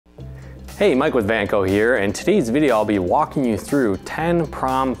Hey, Mike with Vanco here, and today's video I'll be walking you through 10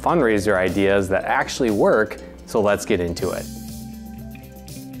 prom fundraiser ideas that actually work, so let's get into it.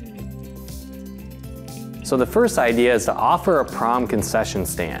 So the first idea is to offer a prom concession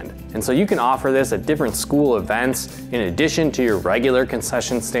stand. And so you can offer this at different school events in addition to your regular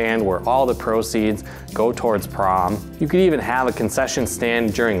concession stand where all the proceeds go towards prom. You could even have a concession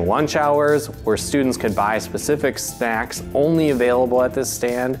stand during lunch hours where students could buy specific snacks only available at this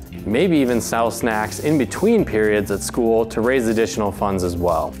stand. Maybe even sell snacks in between periods at school to raise additional funds as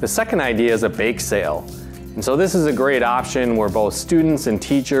well. The second idea is a bake sale. And so this is a great option where both students and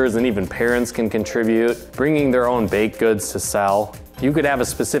teachers and even parents can contribute, bringing their own baked goods to sell. You could have a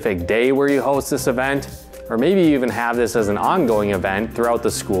specific day where you host this event, or maybe you even have this as an ongoing event throughout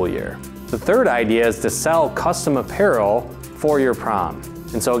the school year. The third idea is to sell custom apparel for your prom.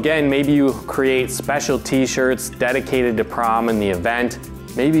 And so again, maybe you create special t-shirts dedicated to prom in the event.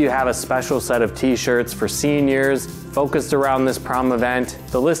 Maybe you have a special set of t-shirts for seniors focused around this prom event.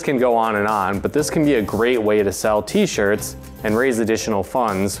 The list can go on, but this can be a great way to sell t-shirts and raise additional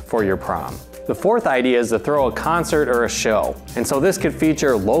funds for your prom. The fourth idea is to throw a concert or a show. And so this could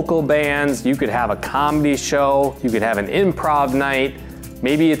feature local bands, you could have a comedy show, you could have an improv night,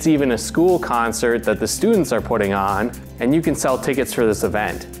 maybe it's even a school concert that the students are putting on, and you can sell tickets for this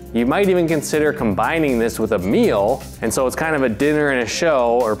event. You might even consider combining this with a meal, and so it's kind of a dinner and a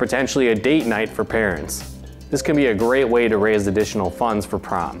show, or potentially a date night for parents. This can be a great way to raise additional funds for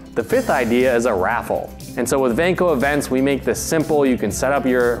prom. The fifth idea is a raffle. And so with Vanco Events, we make this simple. You can set up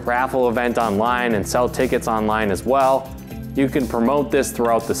your raffle event online and sell tickets online as well. You can promote this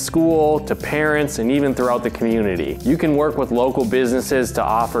throughout the school, to parents, and even throughout the community. You can work with local businesses to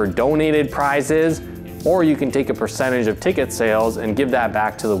offer donated prizes, or you can take a percentage of ticket sales and give that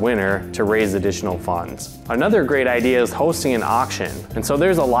back to the winner to raise additional funds. Another great idea is hosting an auction. And so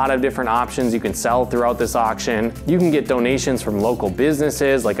there's a lot of different options you can sell throughout this auction. You can get donations from local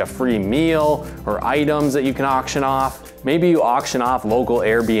businesses like a free meal or items that you can auction off. Maybe you auction off local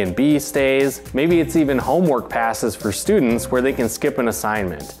Airbnb stays. Maybe it's even homework passes for students where they can skip an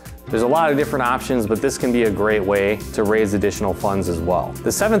assignment. There's a lot of different options, but this can be a great way to raise additional funds as well.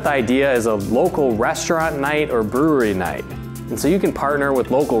 The seventh idea is a local restaurant night or brewery night. And so you can partner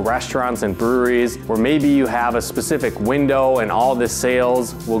with local restaurants and breweries where maybe you have a specific window and all the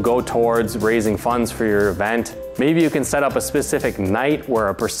sales will go towards raising funds for your event. Maybe you can set up a specific night where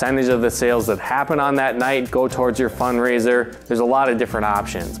a percentage of the sales that happen on that night go towards your fundraiser. There's a lot of different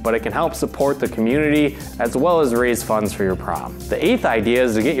options, but it can help support the community as well as raise funds for your prom. The eighth idea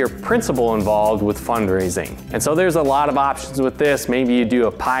is to get your principal involved with fundraising. And so there's a lot of options with this. Maybe you do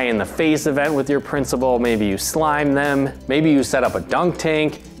a pie in the face event with your principal. Maybe you slime them. Maybe you set up a dunk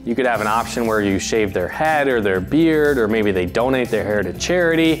tank. You could have an option where you shave their head or their beard, or maybe they donate their hair to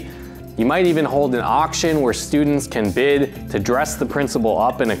charity. You might even hold an auction where students can bid to dress the principal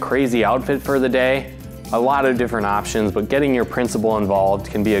up in a crazy outfit for the day. A lot of different options, but getting your principal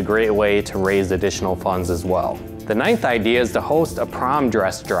involved can be a great way to raise additional funds as well. The ninth idea is to host a prom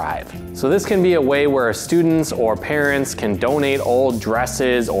dress drive. So this can be a way where students or parents can donate old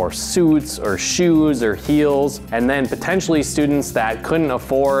dresses or suits or shoes or heels, and then potentially students that couldn't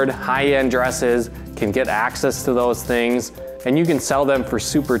afford high-end dresses can get access to those things, and you can sell them for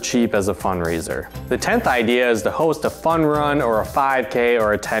super cheap as a fundraiser. The 10th idea is to host a fun run or a 5K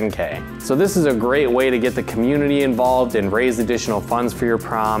or a 10K. So this is a great way to get the community involved and raise additional funds for your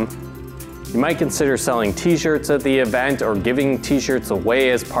prom. You might consider selling t-shirts at the event or giving t-shirts away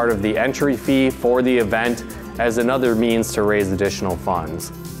as part of the entry fee for the event as another means to raise additional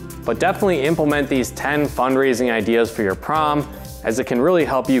funds. But definitely implement these 10 fundraising ideas for your prom, as it can really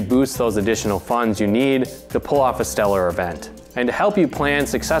help you boost those additional funds you need to pull off a stellar event. And to help you plan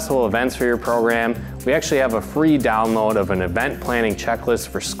successful events for your program, we actually have a free download of an event planning checklist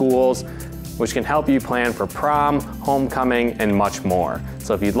for schools, which can help you plan for prom, homecoming, and much more.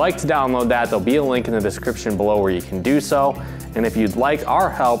 So if you'd like to download that, there'll be a link in the description below where you can do so. And if you'd like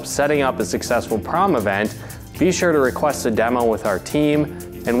our help setting up a successful prom event, be sure to request a demo with our team,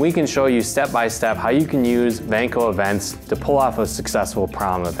 and we can show you step-by-step how you can use Vanco Events to pull off a successful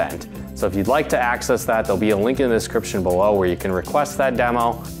prom event. So if you'd like to access that, there'll be a link in the description below where you can request that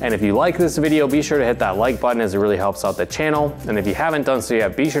demo. And if you like this video, be sure to hit that like button as it really helps out the channel. And if you haven't done so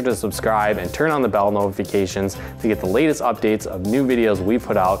yet, be sure to subscribe and turn on the bell notifications to get the latest updates of new videos we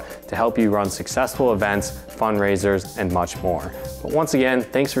put out to help you run successful events, fundraisers, and much more. But once again,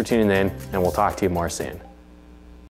 thanks for tuning in, and we'll talk to you more soon.